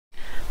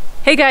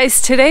Hey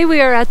guys, today we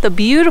are at the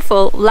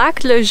beautiful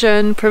Lac le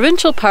Jeune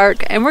Provincial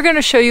Park and we're going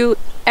to show you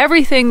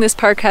everything this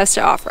park has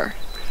to offer.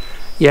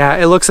 Yeah,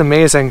 it looks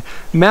amazing.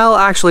 Mel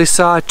actually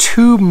saw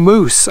 2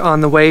 moose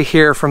on the way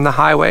here from the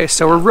highway,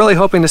 so we're really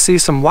hoping to see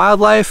some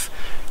wildlife.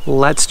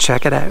 Let's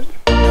check it out.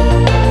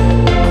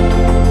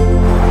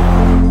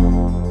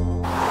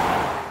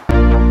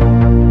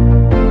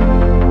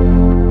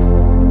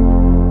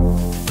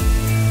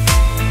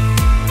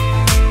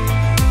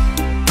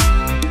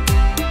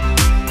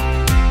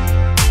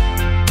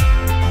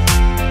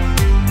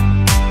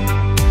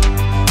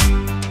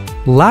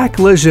 Lac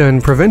le Jeune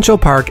Provincial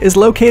Park is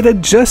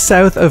located just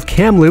south of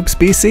Kamloops,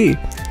 BC.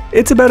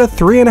 It's about a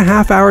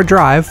 3.5-hour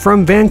drive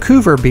from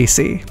Vancouver,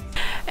 BC.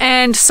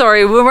 And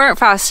sorry, we weren't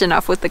fast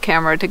enough with the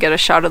camera to get a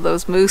shot of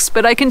those moose,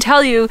 but I can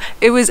tell you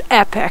it was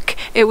epic.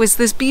 It was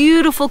this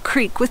beautiful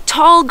creek with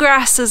tall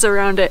grasses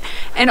around it,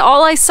 and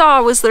all I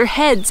saw was their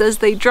heads as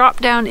they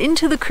dropped down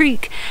into the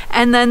creek,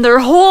 and then their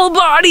whole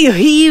body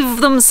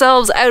heaved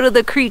themselves out of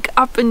the creek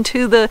up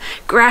into the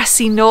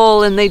grassy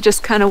knoll, and they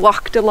just kind of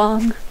walked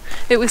along.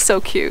 It was so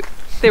cute.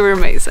 They were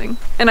amazing.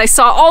 And I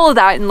saw all of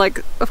that in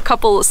like a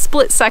couple of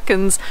split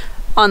seconds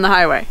on the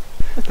highway.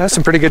 That's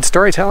some pretty good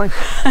storytelling.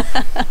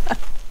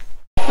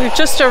 We've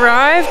just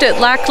arrived at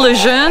Lac le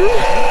Jeune,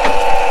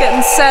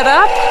 getting set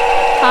up.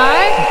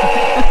 Hi.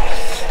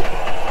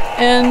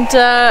 And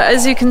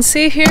as you can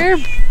see here,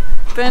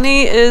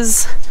 Benny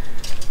is,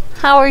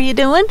 how are you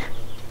doing?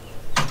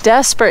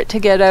 Desperate to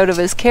get out of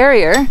his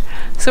carrier.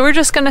 So we're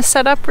just gonna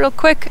set up real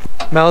quick.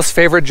 Mel's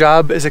favorite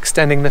job is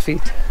extending the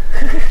feet.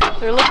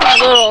 They're looking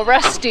a little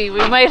rusty. We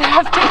might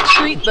have to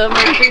treat them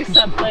or do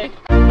something.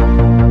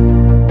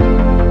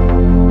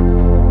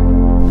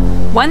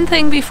 One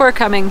thing before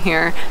coming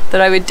here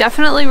that I would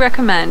definitely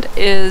recommend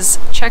is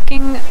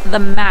checking the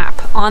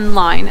map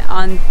online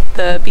on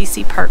the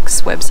BC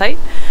Parks website.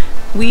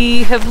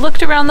 We have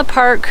looked around the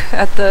park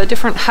at the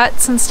different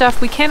huts and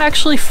stuff. We can't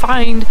actually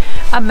find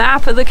a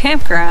map of the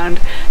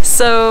campground.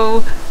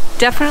 So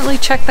definitely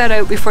check that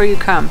out before you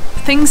come.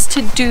 Things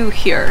to do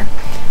here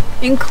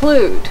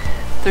include,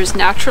 there's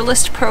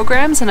naturalist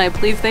programs, and I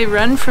believe they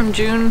run from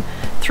June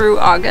through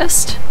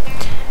August.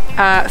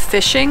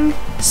 Fishing,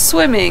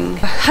 swimming,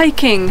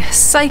 hiking,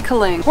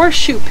 cycling,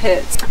 horseshoe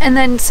pits, and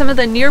then some of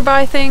the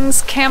nearby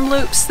things.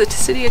 Kamloops, the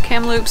city of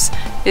Kamloops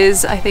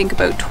is I think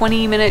about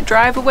 20-minute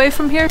drive away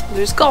from here.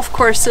 There's golf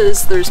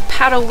courses, there's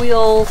paddle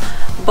wheel,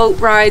 boat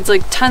rides,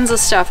 like tons of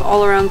stuff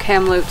all around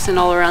Kamloops and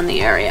all around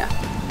the area.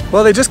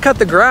 Well, they just cut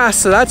the grass,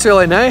 so that's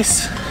really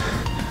nice.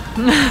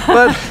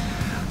 But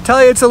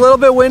tell you, it's a little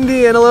bit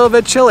windy and a little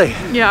bit chilly.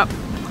 Yeah.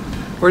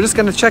 We're just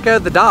gonna check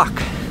out the dock.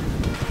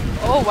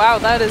 Oh wow,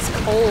 that is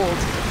cold.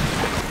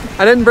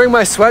 I didn't bring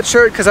my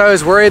sweatshirt because I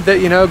was worried that,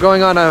 you know,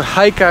 going on a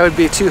hike I would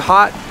be too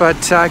hot,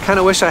 but I kind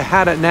of wish I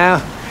had it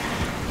now.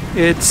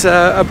 It's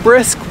a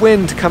brisk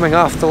wind coming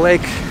off the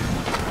lake.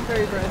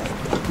 Very brisk.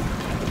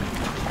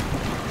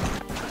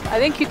 I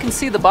think you can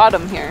see the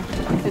bottom here.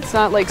 It's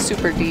not like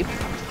super deep.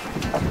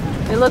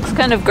 It looks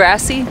kind of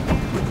grassy.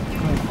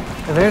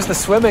 And there's the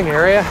swimming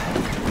area.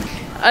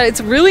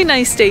 It's a really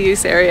nice day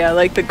use area.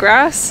 Like the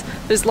grass,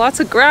 there's lots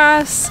of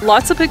grass,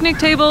 lots of picnic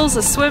tables,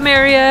 a swim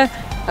area,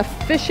 a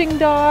fishing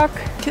dock,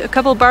 a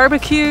couple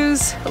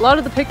barbecues. A lot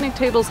of the picnic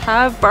tables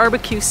have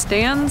barbecue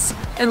stands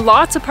and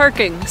lots of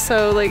parking.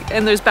 So like,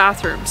 and there's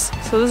bathrooms.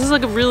 So this is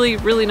like a really,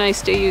 really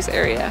nice day use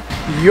area.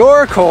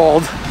 You're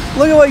cold.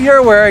 Look at what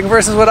you're wearing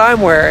versus what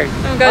I'm wearing.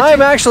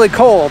 I'm actually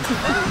cold.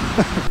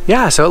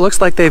 Yeah, so it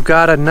looks like they've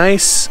got a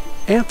nice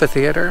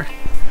amphitheater.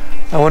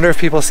 I wonder if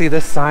people see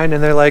this sign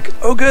and they're like,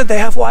 oh good, they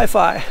have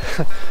Wi-Fi.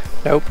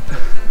 Nope.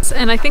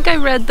 And I think I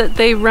read that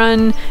they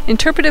run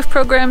interpretive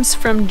programs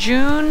from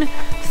June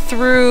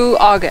through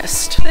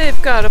August.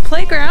 They've got a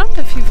playground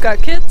if you've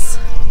got kids.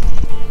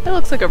 It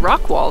looks like a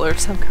rock wall of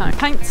some kind.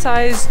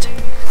 Pint-sized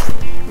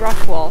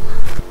rock wall.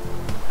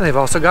 And they've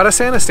also got a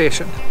Santa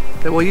station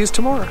that we'll use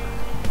tomorrow.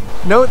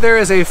 Note there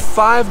is a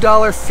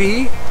 $5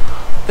 fee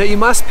that you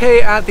must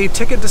pay at the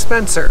ticket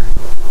dispenser.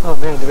 Oh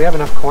man, do we have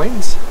enough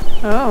coins?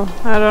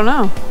 Oh, I don't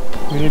know.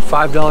 We need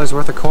 $5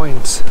 worth of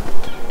coins.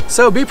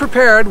 So be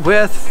prepared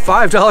with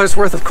 $5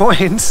 worth of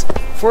coins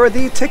for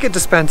the ticket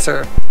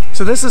dispenser.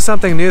 So this is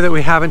something new that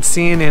we haven't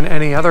seen in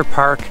any other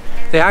park.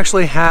 They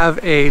actually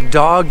have a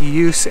dog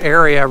use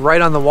area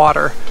right on the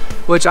water,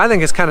 which I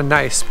think is kind of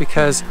nice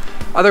because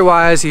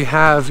otherwise you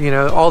have, you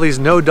know, all these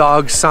no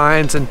dog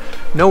signs and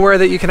nowhere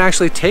that you can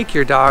actually take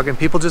your dog and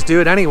people just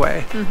do it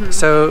anyway.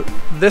 So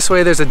this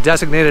way there's a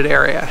designated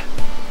area.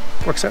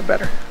 Works out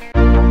better.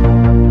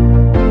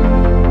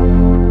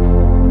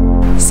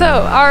 So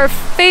our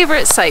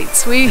favorite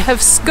sites, we have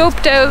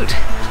scoped out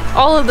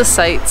all of the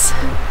sites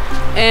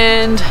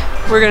and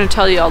we're going to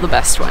tell you all the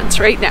best ones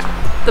right now.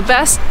 The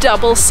best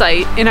double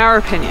site, in our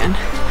opinion,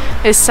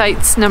 is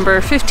sites number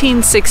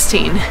 15,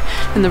 16.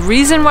 And the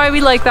reason why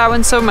we like that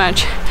one so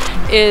much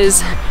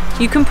is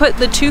you can put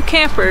the 2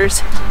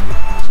 campers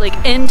like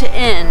end to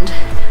end,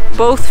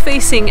 both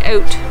facing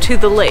out to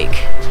the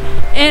lake.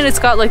 And it's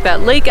got like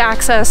that lake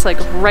access like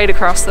right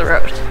across the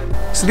road.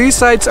 So these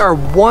sites are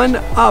one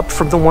up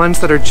from the ones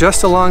that are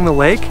just along the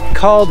lake,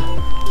 called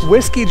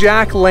Whiskey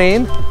Jack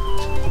Lane.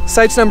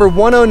 Sites number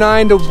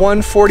 109 to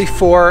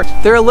 144.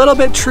 They're a little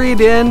bit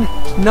treed in,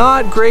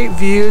 not great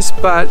views,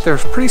 but they're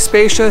pretty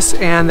spacious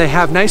and they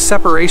have nice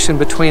separation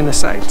between the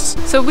sites.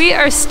 So we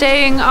are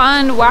staying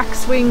on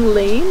Waxwing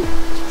Lane.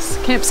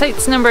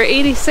 Campsites number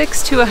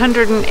 86 to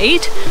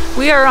 108.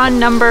 We are on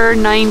number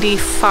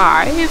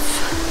 95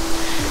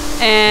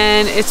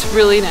 and it's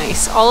really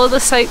nice. All of the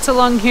sites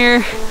along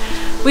here,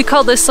 we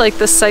call this like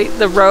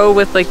the row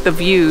with like the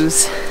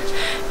views.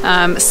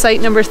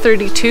 Site number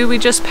 32 we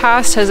just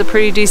passed has a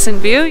pretty decent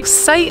view.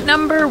 Site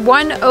number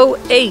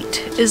 108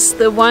 is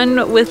the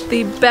one with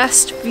the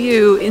best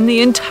view in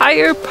the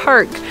entire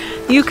park.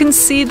 You can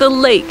see the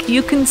lake,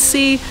 you can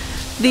see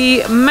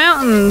the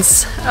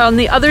mountains on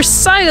the other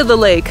side of the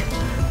lake,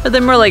 but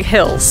they're more like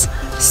hills.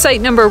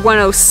 Site number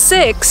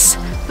 106,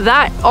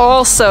 that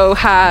also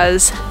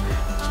has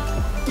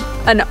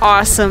an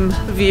awesome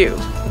view.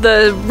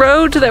 The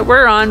road that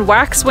we're on,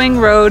 Waxwing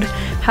Road,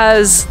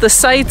 has the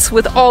sites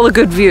with all the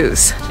good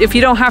views. If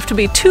you don't have to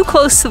be too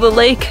close to the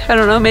lake, I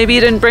don't know, maybe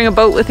you didn't bring a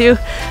boat with you,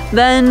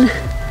 then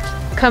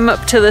come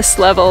up to this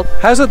level.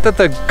 How's it that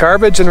the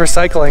garbage and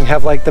recycling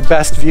have like the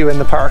best view in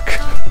the park?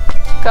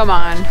 Come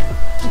on,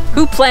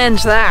 who planned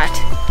that?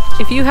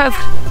 If you have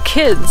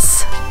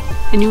kids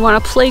and you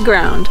want a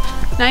playground,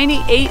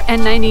 98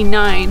 and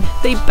 99,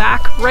 they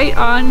back right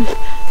on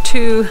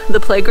to the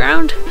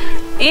playground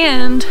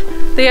and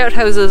the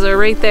outhouses are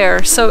right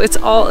there. So it's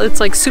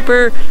like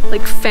super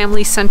like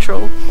family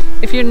central.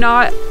 If you're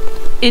not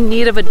in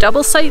need of a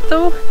double site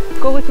though,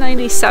 go with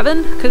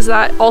 97 because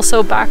that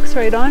also backs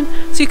right on.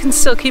 So you can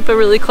still keep a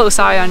really close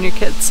eye on your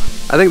kids.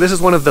 I think this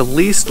is one of the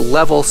least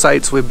level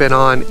sites we've been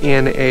on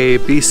in a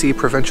BC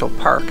provincial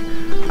park.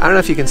 I don't know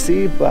if you can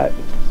see, but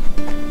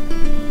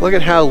look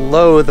at how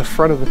low the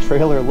front of the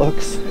trailer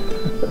looks.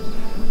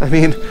 I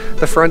mean,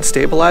 the front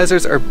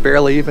stabilizers are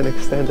barely even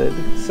extended,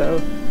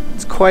 so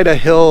it's quite a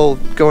hill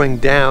going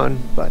down,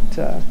 but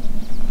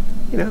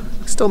you know,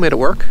 still made it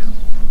work.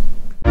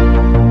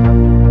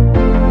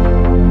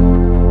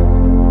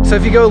 So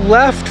if you go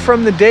left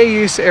from the day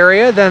use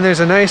area, then there's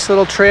a nice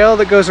little trail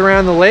that goes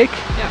around the lake.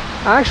 Yeah.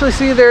 I actually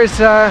see there's,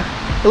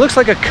 it looks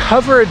like a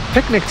covered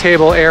picnic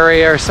table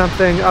area or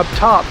something up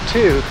top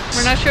too.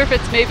 We're not sure if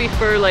it's maybe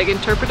for like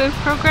interpretive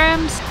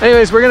programs.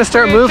 Anyways, we're gonna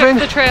start moving.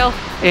 Check the trail.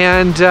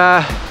 And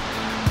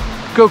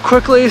go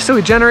quickly so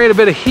we generate a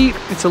bit of heat.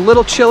 It's a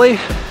little chilly.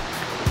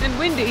 And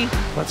windy.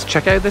 Let's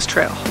check out this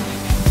trail.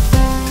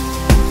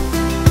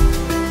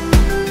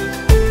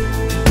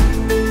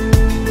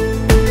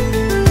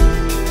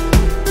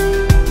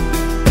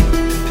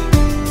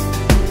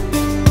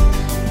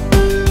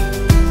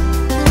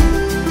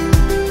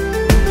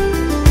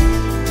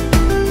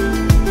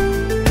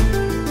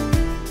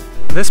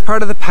 This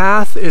part of the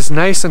path is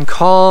nice and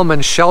calm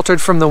and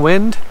sheltered from the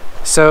wind,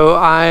 so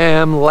I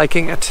am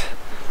liking it.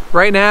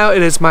 Right now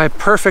it is my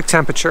perfect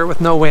temperature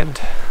with no wind.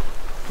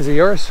 Is it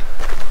yours?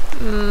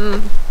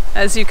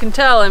 As you can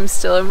tell, I'm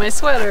still in my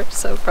sweater,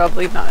 so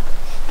probably not.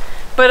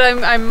 But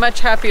I'm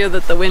much happier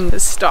that the wind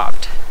has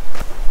stopped.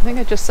 I think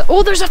I just saw,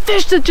 oh, there's a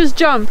fish that just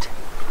jumped.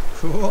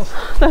 Cool.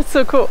 That's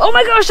so cool. Oh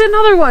my gosh,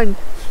 another one.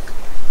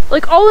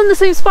 Like all in the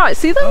same spot,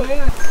 see them? Oh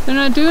yeah. They're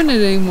not doing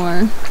it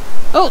anymore.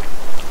 Oh,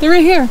 they're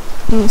right here.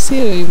 I don't see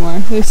it anymore.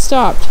 They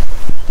stopped.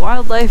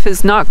 Wildlife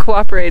is not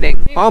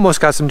cooperating.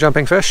 Almost got some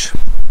jumping fish.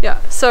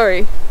 Yeah,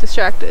 sorry,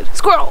 distracted.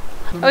 Squirrel!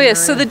 Oh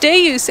yes, so the day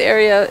use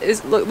area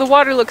is, look, the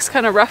water looks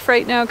kind of rough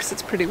right now because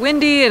it's pretty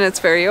windy and it's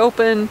very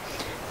open.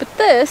 But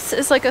this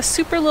is like a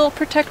super little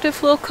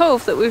protective little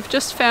cove that we've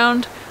just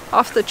found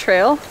off the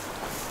trail.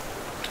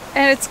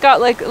 And it's got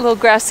like a little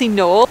grassy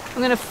knoll.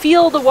 I'm gonna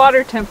feel the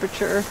water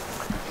temperature.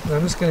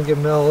 I'm just gonna give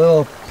Mel a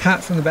little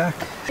pat from the back.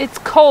 It's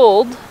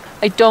cold.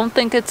 I don't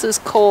think it's as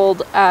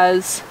cold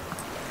as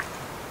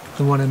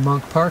the one in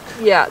Monk Park?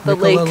 Yeah, the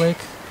lake.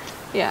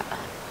 Yeah.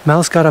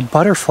 Mel's got a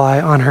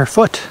butterfly on her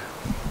foot.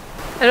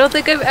 I don't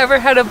think I've ever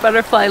had a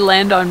butterfly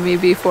land on me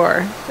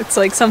before. It's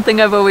like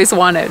something I've always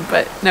wanted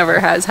but never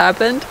has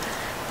happened.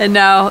 And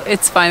now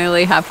it's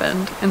finally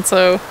happened. And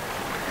so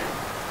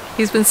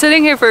he's been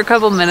sitting here for a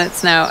couple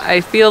minutes now.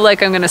 I feel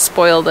like I'm gonna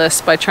spoil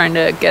this by trying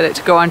to get it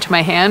to go onto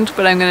my hand,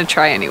 but I'm gonna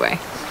try anyway.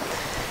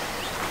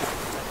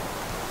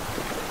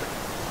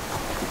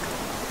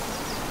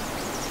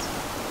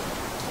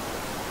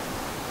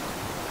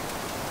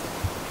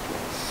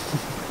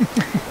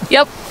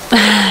 Yep,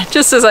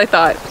 just as I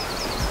thought.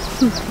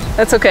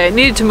 That's okay, I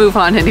needed to move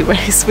on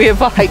anyways. We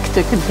have a hike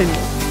to continue.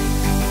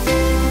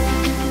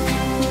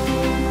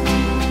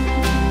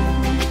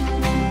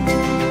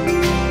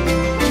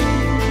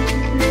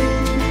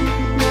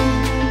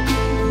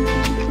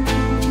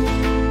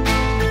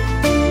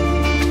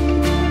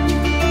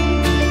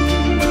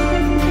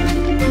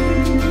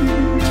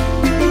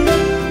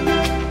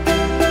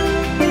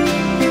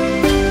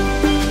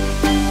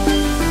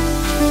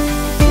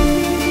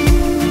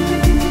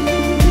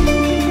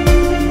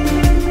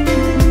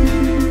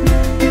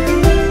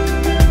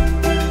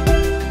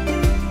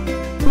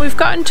 We've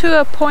gotten to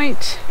a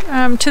point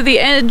to the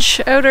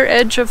outer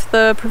edge of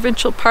the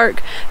provincial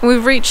park, and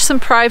we've reached some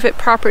private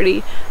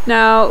property.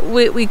 Now,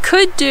 what we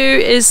could do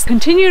is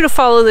continue to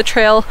follow the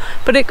trail,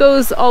 but it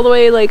goes all the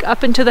way like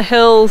up into the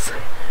hills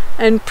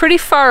and pretty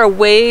far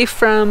away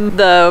from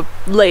the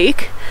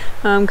lake,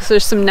 because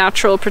there's some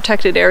natural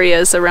protected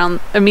areas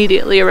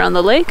immediately around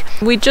the lake.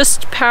 We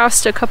just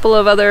passed a couple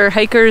of other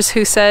hikers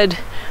who said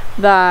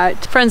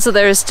that friends of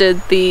theirs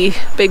did the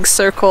big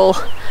circle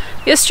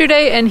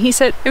yesterday, and he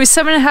said it was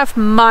 7.5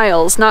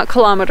 miles, not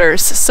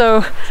kilometers.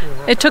 So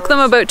it took them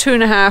about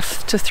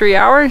 2.5 to 3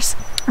 hours,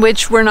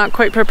 which we're not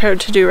quite prepared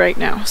to do right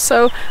now.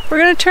 So we're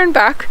gonna turn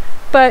back.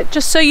 But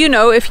just so you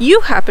know, if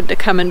you happen to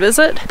come and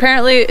visit,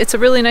 apparently it's a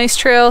really nice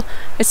trail.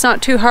 It's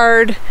not too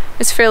hard.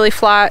 It's fairly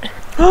flat.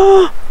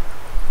 Oh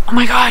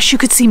my gosh, you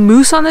could see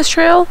moose on this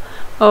trail?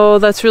 Oh,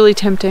 that's really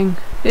tempting.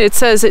 It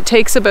says it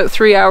takes about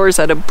 3 hours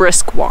at a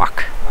brisk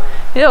walk.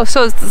 You know,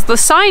 so the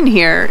sign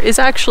here is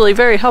actually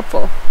very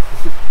helpful.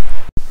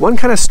 One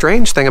kind of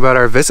strange thing about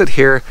our visit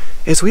here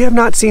is we have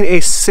not seen a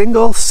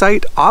single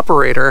site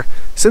operator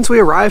since we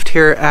arrived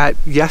here at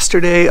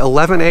yesterday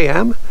 11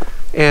 a.m.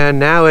 and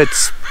now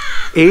it's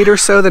 8 or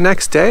so the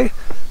next day.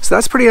 So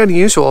that's pretty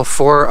unusual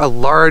for a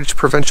large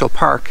provincial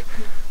park.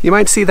 You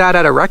might see that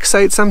at a rec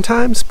site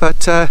sometimes,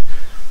 but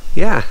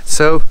yeah,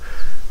 so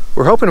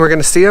we're hoping we're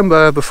gonna see them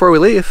before we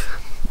leave.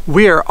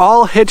 We are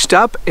all hitched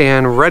up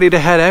and ready to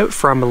head out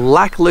from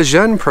Lac le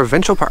Jeune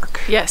Provincial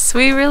Park. Yes,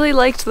 we really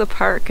liked the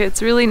park.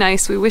 It's really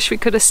nice. We wish we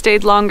could have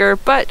stayed longer,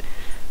 but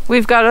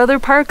we've got other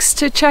parks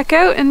to check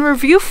out and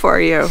review for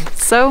you.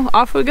 So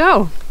off we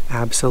go.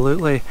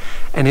 Absolutely.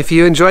 And if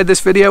you enjoyed this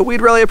video,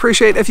 we'd really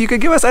appreciate if you could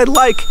give us a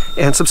like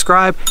and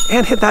subscribe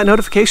and hit that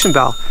notification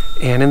bell.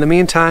 And in the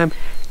meantime,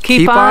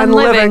 keep on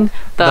living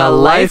the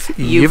life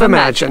you've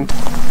imagined.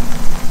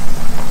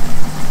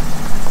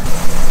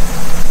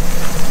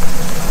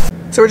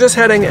 So we're just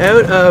heading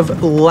out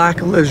of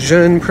Lac le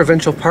Jeune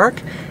Provincial Park,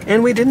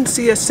 and we didn't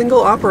see a single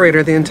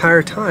operator the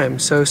entire time.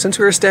 So since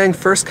we were staying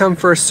first come,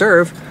 first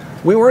serve,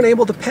 we weren't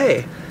able to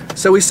pay.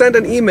 So we sent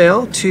an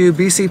email to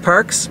BC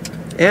Parks,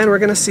 and we're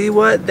gonna see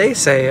what they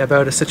say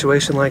about a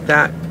situation like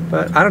that.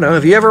 But I don't know,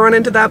 have you ever run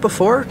into that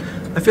before?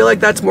 I feel like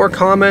that's more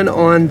common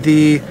on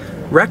the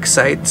rec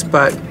sites,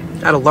 but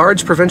at a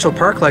large provincial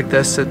park like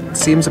this, it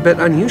seems a bit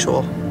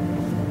unusual.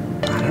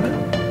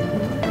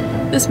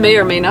 This may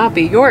or may not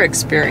be your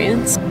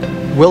experience.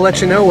 We'll let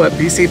you know what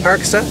BC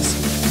Park says.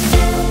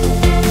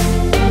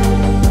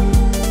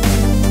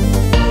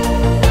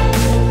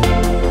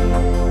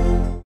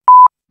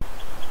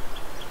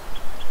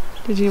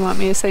 Did you want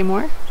me to say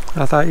more?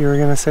 I thought you were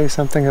going to say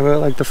something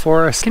about like the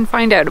forest. Can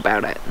find out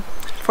about it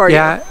for you.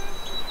 Yeah.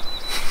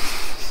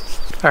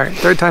 All right,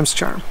 third time's a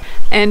charm.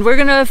 And we're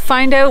going to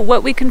find out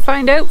what we can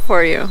find out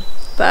for you.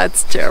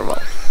 That's terrible.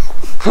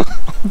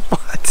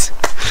 What?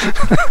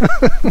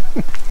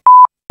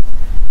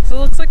 So it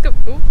looks like a,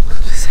 ooh,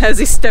 as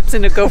he steps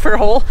in a gopher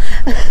hole.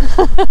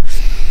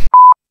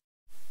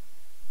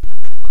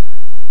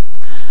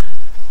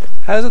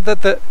 How's it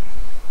that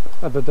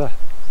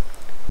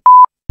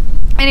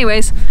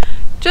Anyways,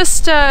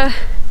 just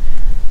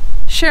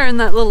sharing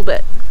that little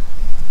bit.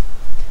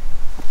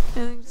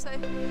 Anything to say?